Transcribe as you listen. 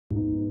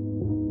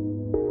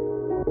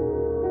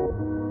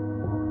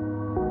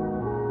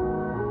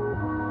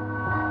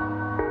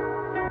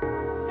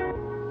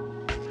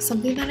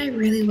Something that I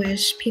really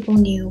wish people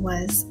knew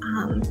was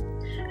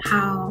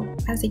how,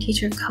 as a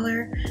teacher of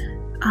color,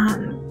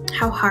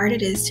 how hard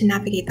it is to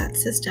navigate that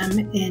system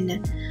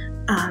in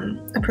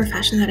a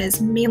profession that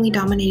is mainly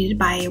dominated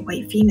by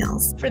white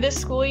females. For this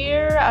school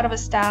year, out of a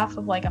staff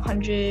of like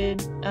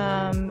 100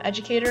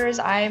 educators,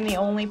 I am the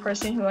only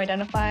person who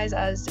identifies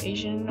as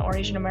Asian or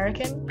Asian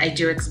American. I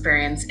do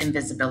experience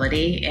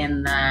invisibility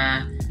in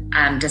the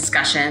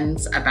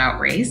discussions about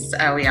race.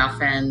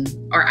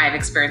 I've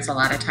experienced a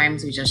lot of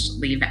times we just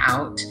leave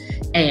out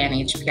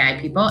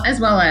AAPI people as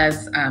well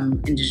as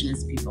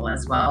Indigenous people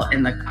as well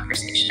in the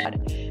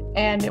conversation.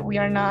 And we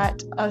are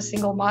not a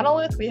single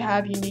monolith. We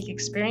have unique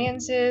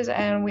experiences,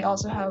 and we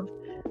also have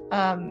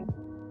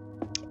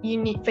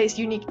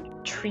unique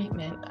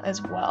treatment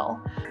as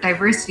well.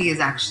 Diversity is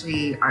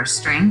actually our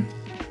strength.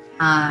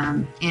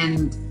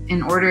 And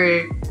in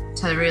order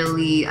to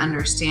really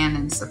understand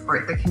and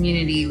support the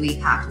community, we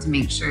have to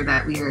make sure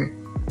that we are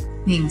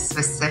being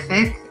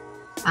specific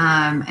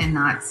and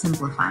not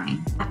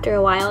simplifying. After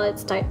a while, it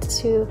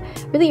starts to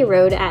really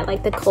erode at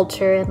like the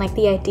culture and like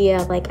the idea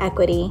of like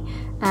equity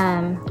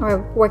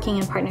or working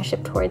in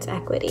partnership towards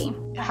equity.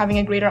 Having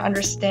a greater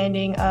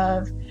understanding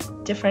of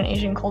different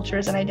Asian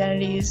cultures and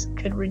identities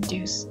could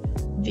reduce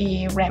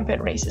the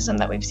rampant racism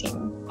that we've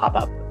seen pop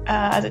up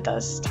as it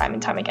does time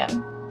and time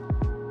again.